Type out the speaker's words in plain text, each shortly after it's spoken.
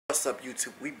What's up,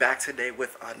 YouTube? We back today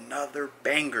with another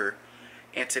banger,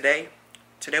 and today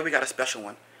we got a special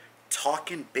one.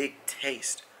 Talkin Big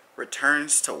Taste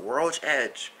returns to World's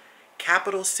Edge,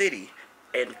 capital city,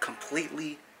 and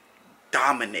completely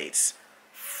dominates.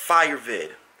 Fire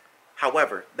vid.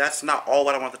 However, that's not all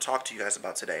what I want to talk to you guys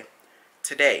about today.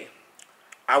 Today,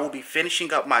 I will be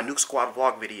finishing up my Nuke Squad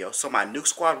vlog video. So my Nuke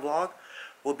Squad vlog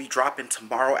will be dropping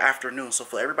tomorrow afternoon. So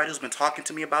for everybody who's been talking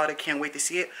to me about it, can't wait to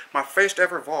see it. My first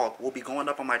ever vlog will be going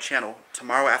up on my channel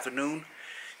tomorrow afternoon.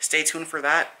 Stay tuned for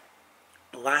that.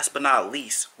 Last but not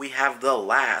least, we have the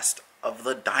last of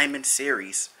the Diamond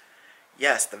series.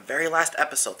 Yes, the very last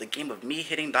episode, the game of me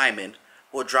hitting Diamond,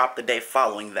 will drop the day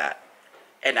following that.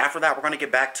 And after that, we're going to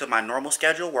get back to my normal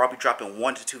schedule where I'll be dropping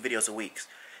 1 to 2 videos a week.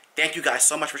 Thank you guys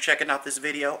so much for checking out this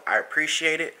video. I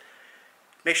appreciate it.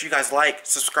 Make sure you guys like,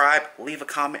 subscribe, leave a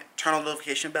comment, turn on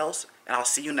notification bells, and I'll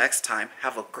see you next time.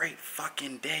 Have a great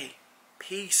fucking day.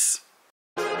 Peace.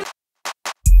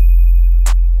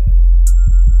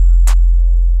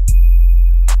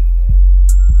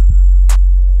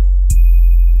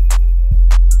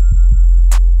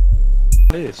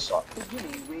 This. Got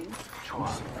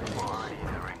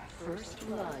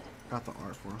the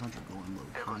R400 going low.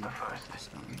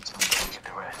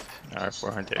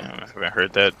 R400, I haven't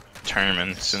heard that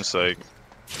term since like,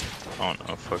 I don't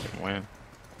know, fucking when.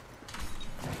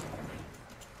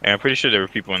 Yeah, I'm pretty sure there were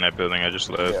people in that building, I just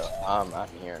left. Yeah, I'm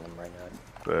hearing them right now.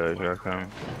 But here I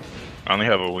come. I only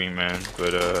have a wingman,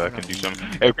 but I can do something.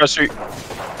 Hey, across the street!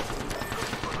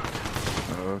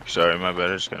 Oh, sorry, my bad,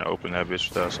 I just gonna open that bitch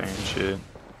without saying shit.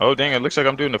 Oh dang, it looks like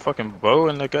I'm doing the fucking bow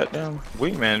and the goddamn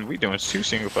wingman. We doing 2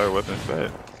 single fire weapons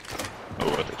bad. Oh,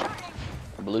 what the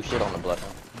Blue shit on the blood.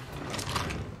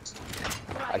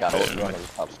 I got old run in the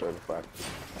top store before.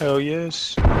 Hell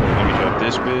yes. Let me drop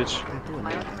this bitch.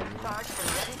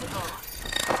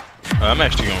 I'm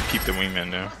actually gonna keep the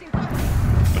wingman now.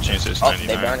 My chance is 99.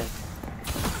 They burning.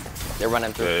 They're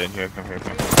running through. Here, come here,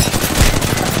 come.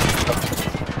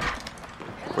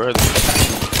 Where are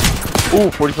they?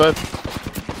 Ooh, 45.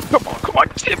 Come on,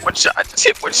 just hit one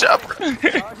shot, bro.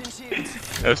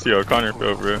 That's the O'Connor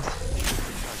feel, bro.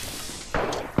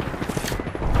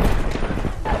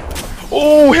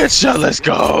 Oh, headshot, let's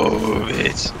go,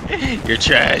 bitch. You're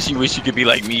trash, you wish you could be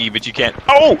like me, but you can't.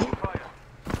 Oh!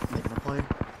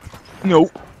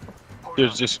 Nope.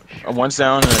 There's just one's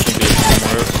down, and I think there's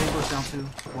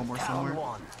One more somewhere.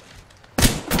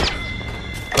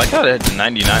 I like how they had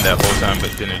 99 that whole time,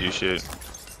 but didn't do shit.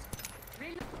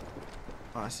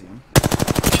 Oh, I see him.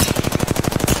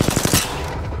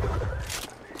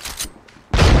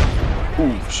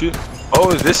 Ooh, shit.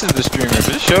 Oh, this is the streamer.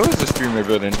 This show is the streamer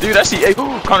building. Dude, I see. Hey,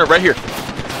 Connor, right here.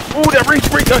 Ooh, that range.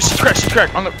 Oh, she's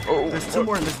cracked. On the, oh, there's 2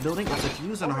 more in this building. There's a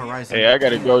fuse on the horizon. Hey, I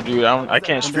gotta go, dude. I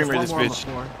can't streamer this bitch.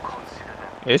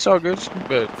 It's all good,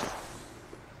 but.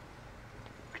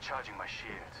 Recharging my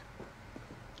shield.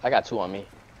 I got 2 on me.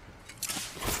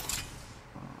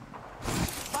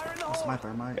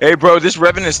 Hey, bro, this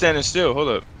Revenant is standing still. Hold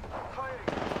up.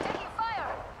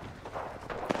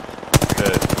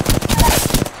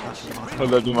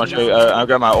 Hold up, do my trade. I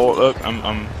got my ult up.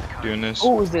 I'm doing this.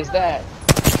 Who is that?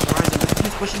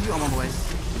 He's pushing you. I'm on the way.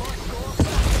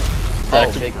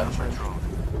 Oh, big.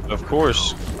 Of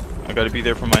course. I gotta be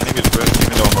there for my niggas, bro.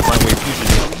 Even though I'm a runaway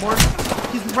fugitive. One more.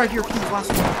 He's right here. He's last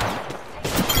one.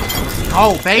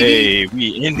 Oh, baby. Hey,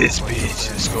 we in this bitch.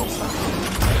 Let's go.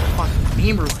 Fucking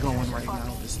beamer's going right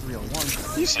now. This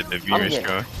 301. You said the beamer's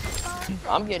going.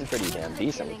 I'm getting pretty damn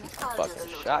decent with these fucking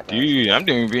shotguns. Dude, I'm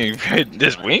doing being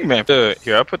this wingman.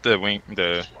 Here, I'll put the wing.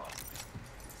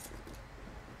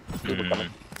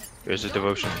 There's a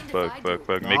devotion. Bug.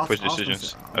 Make quick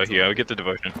decisions. Oh, here, I'll get the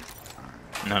devotion.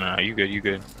 No, you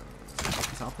good.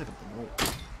 I'll pick up the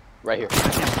bolt. Right here.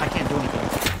 I can't do anything.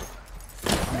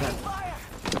 I'm dead.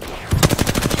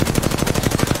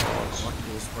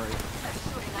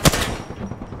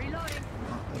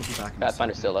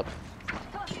 Pathfinder's still up.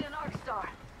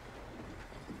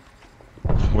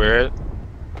 Where at?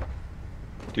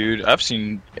 Dude, I've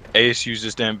seen Ace use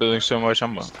this damn building so much.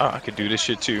 I could do this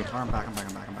shit too. I'm back.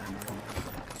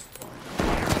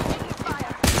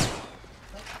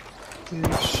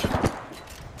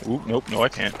 Ooh, nope, no, I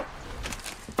can't. Ooh,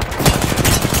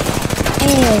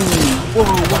 whoa,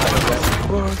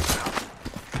 what?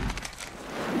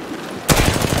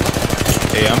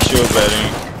 Hey, I'm shield batting.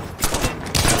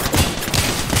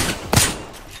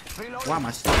 Why am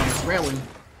I stuck on this railing?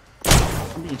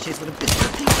 I'm being chased with a bitch.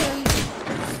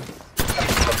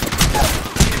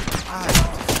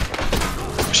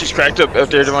 She's cracked up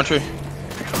there, Devontre.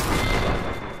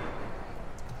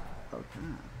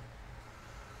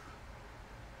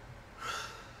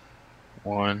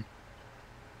 1,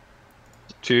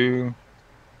 2.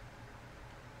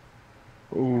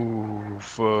 Ooh,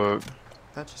 fuck.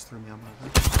 That just threw me on my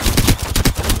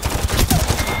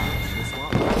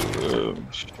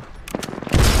Shit.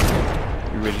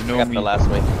 You already I know got me. the last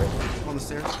wave. on the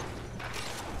stairs.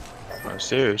 Oh,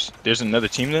 serious? There's another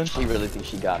team then? She really thinks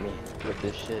she got me with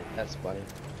this shit. That's funny.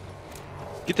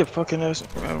 Get the fucking ass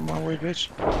out of my way, bitch.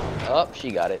 Oh,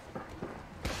 she got it.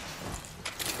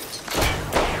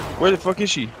 Where the fuck is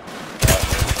she?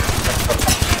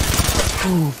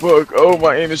 Ooh, fuck. Oh,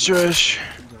 my aim is trash.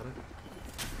 You got it.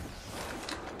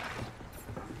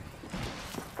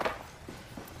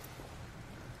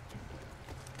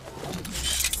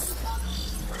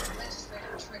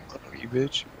 You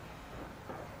bitch.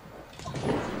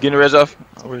 Getting the res off.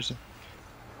 Oh, where is she?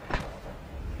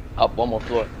 Up one more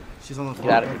floor. She's on the floor.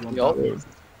 Got it. You want Yo. that?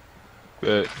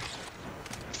 Bet.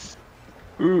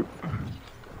 Ooh.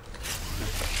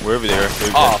 Wherever they are.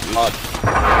 Oh, fuck.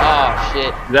 Oh,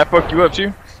 shit. Did that fuck you up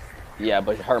too? Yeah,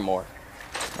 but her more.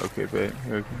 Okay, bet.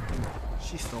 Okay.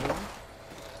 She stole one?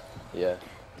 Yeah.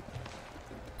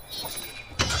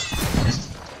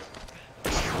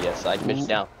 Yeah, side bitch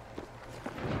down.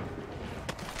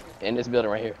 In this building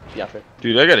right here. Beyonce.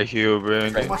 Dude, I gotta heal, bro.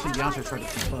 I'm watching Beyonce try to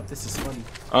keep up. This is funny.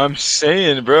 I'm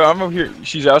saying, bro. I'm over here.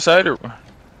 She's outside or?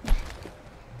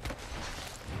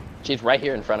 She's right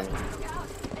here in front of me.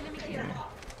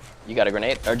 You got a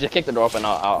grenade? Or just kick the door open.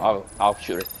 I'll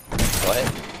shoot her. Go ahead.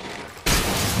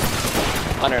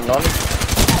 Under normal.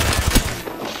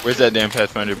 Where's that damn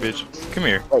Pathfinder, bitch? Come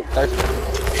here. Wait, thirsty.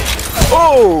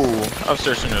 Oh! I was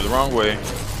searching her the wrong way.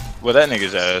 Well, that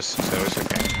nigga's ass, so it's okay.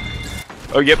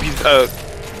 Oh, yep, he's,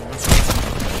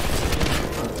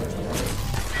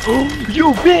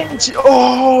 you bitch!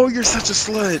 Oh, you're such a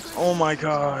slut! Oh my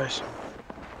gosh.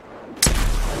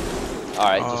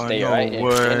 Alright, just stay no right in.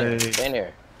 way. Stay in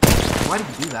there. Why did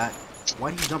you do that?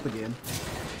 Why did you jump again?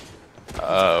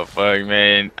 Oh, fuck,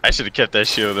 man. I should have kept that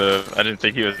shield up. I didn't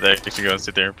think he was actually gonna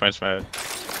sit there and punch my head.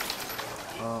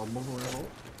 Mobile revolt?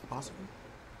 Possibly?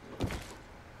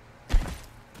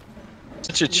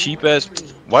 Such a cheap ass.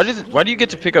 Why do you get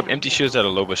to pick up empty shields out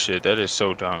of Loba shit? That is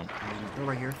so dumb. They're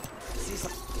right here.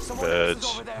 Bad.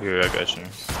 Here, I got you.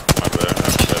 My bad.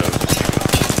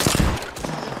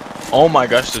 Oh my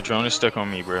gosh, the drone is stuck on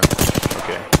me, bro.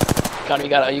 Okay. Connor, you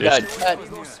got it.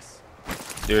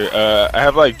 Dude, I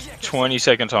have like 20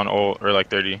 seconds on ult, or like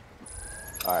 30.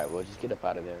 Alright, well, just get up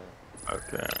out of there.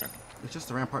 Okay. It's just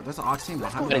the rampart. There's an ox team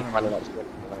behind Get me. in front of us.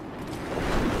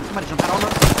 Somebody jump out on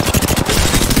us.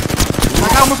 I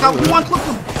almost got one. Clip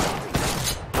him.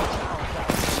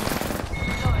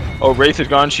 Oh, Wraith is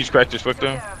gone. She's cracked his foot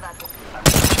though.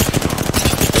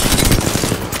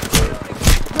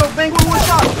 Yo, bang one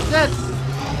shot. Dead.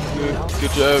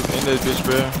 Good job in that bitch,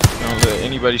 bro. Don't let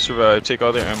anybody survive. Take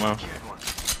all their ammo.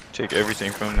 Take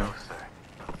everything from them.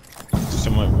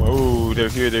 Someone. Whoa, they're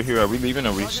here. Are we leaving or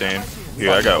are we staying?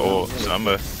 Here, I got ult, so I'm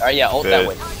a. Alright, yeah, ult that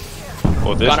way.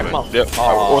 Ult this Connor, way. come on. Yep.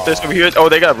 Oh. Ult this over here. Oh,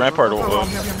 they got Rampart ult.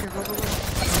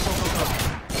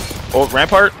 Oh,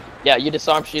 Rampart? Yeah, you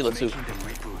disarm Sheila too.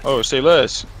 Oh, say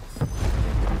less.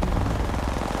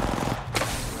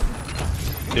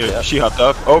 Dude, Yeah. she hopped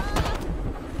up. Oh,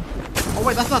 Oh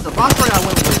wait, that's not the boss ray I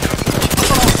went with. I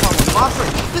thought I was talking about boss ray.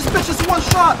 This bitch is one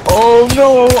shot. oh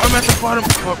no! I'm at the bottom.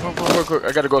 Quick.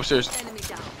 I gotta go upstairs.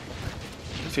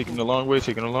 Taking the long way.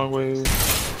 Here come.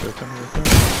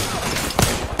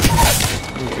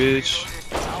 Oh, bitch.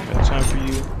 Got time for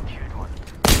you.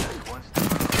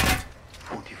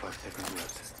 45 seconds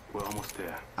left. We're almost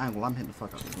there. I ain't gonna lie, I'm hitting the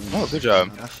fuck out of the Oh, good job.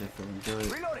 That shit feeling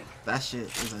good. That shit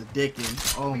is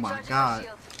addicting. Oh my god.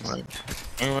 Right.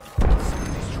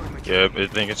 Yeah, I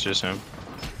think it's just him.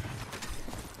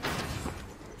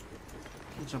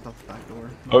 He jumped out the back door.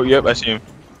 Oh, yep, I see him.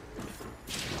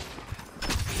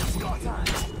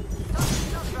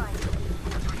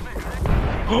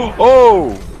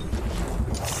 Oh!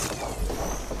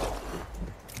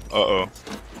 Uh-oh.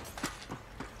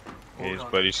 His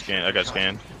buddy scanned. I got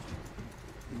scanned.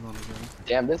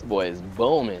 Damn, this boy is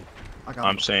booming.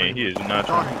 I'm saying he is not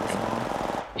trying trying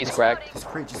to. He's cracked. This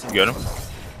crate just You got him?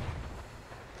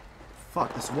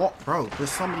 Fuck, this wall, bro.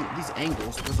 There's so many, these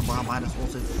angles. There's a bomb behind us.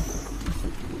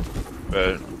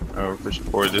 But, oh, push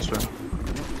forward this way.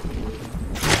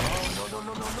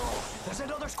 There's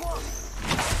another squad.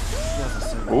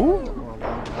 Ooh.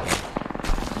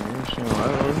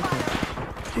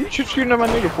 What you shooting at my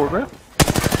nigga for, bro?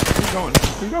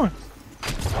 Where you going?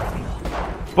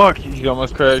 Fuck, he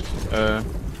almost cracked.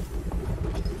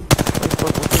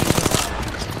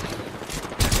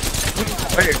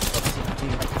 Right here.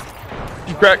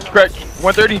 You cracked.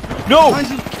 130. No!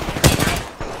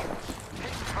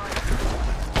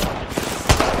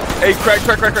 Hey, crack me.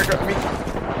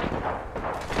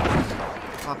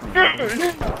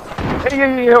 Hey,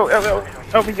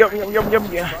 help me.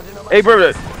 Hey,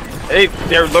 bro. Hey,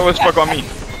 they're low as fuck on me.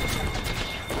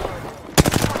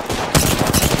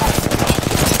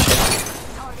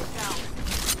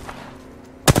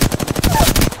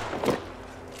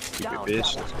 Stupid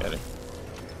bitch. Let's get it.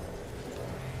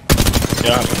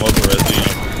 Yeah, I'm mobile res.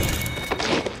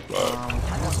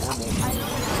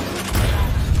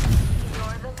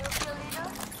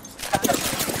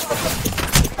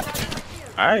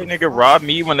 Alright, nigga, rob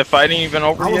me when the fight ain't even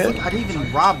over yet. I didn't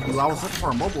even rob you. I was looking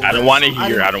for a mobile. I don't want to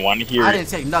hear. I don't want to hear. I didn't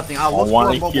take nothing. I looked for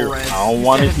a mobile res. I don't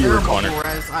want to hear it, Connor.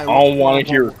 I don't want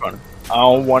to hear it, Connor. I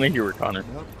don't want to hear it, Connor.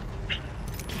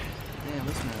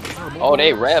 Oh,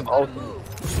 they rev. Oh,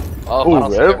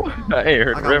 rev? I ain't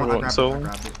heard rev one, so.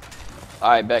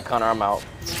 Alright, bet, Connor, I'm out.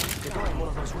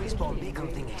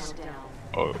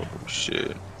 Oh,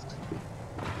 shit.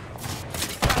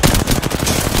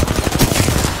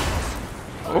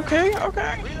 Okay. You got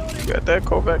that.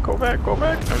 Go back.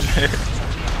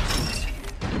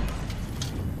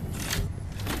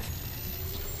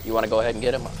 You want to go ahead and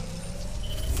get him?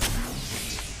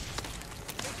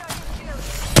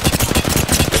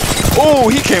 Oh,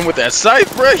 he came with that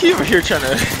scythe, bro. He over here trying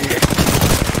to.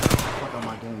 What am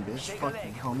I doing, bitch? Fuck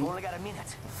you, homie.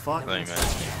 Fuck. Hey, man. Is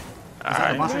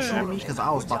that a monster shooting me? Because I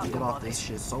was about to get off this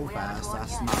shit so fast.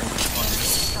 That's not even funny.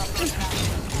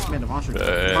 Man, the monster.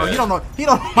 Bro, he don't know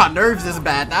my nerves is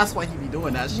bad. That's why he be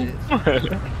doing that shit.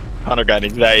 Hunter got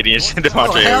anxiety and shit.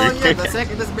 Oh, hell yeah. The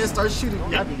second this bitch starts shooting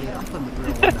me, I'm putting the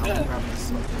 301 down. I'm grabbing this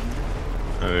smoke.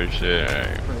 Oh shit,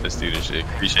 alright. Let's do this shit.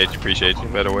 Appreciate you,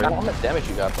 by the way. How much damage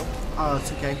you got, bro?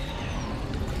 2K.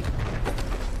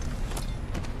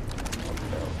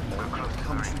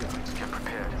 How much you got?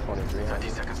 23.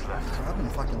 I've been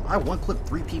fucking. I one clipped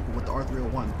 3 people with the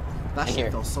R301. That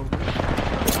shit felt so good.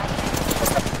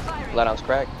 Flat ounce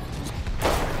crack.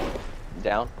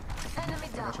 Down. I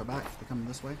got your back. They're coming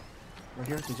this way. Right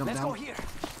here. They jump down. Here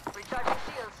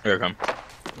I come.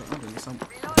 They're under me. Some.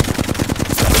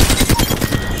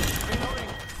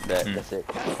 That's it.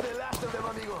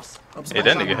 Hey,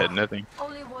 that nigga had nothing.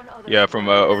 Yeah, from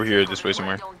over here, this way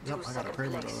somewhere. Yep, I got a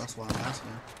trailer though. That's why I'm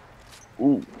asking.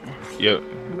 Ooh. Yep.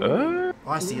 Oh,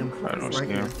 I see him. I don't see right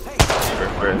him.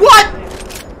 Here. What?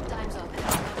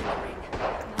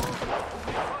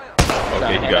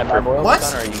 Okay, he got purple. What?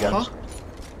 Huh?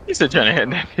 He's still trying to hit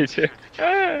that bitch.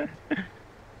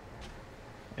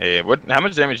 Hey, what? How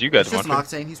much damage you got? It's just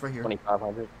Noctane. He's right here.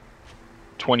 2,500.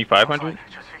 2,500?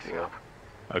 Yeah.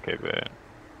 Okay, bad.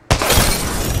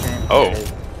 Damn. Oh.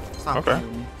 Stop Okay. playing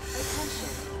with me.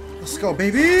 Let's go,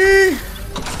 baby.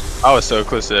 I was so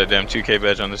close to that damn 2K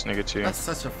badge on this nigga too. That's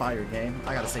such a fire game.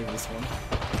 I gotta save this one.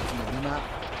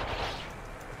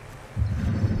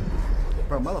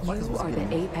 Bro, motherfuckers was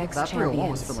getting Apex that 301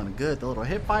 was champions. feeling good. The little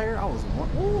hip fire, I was one.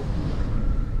 Ooh.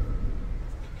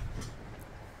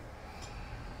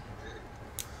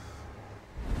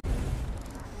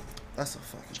 That's a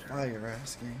fucking fire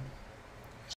ass game.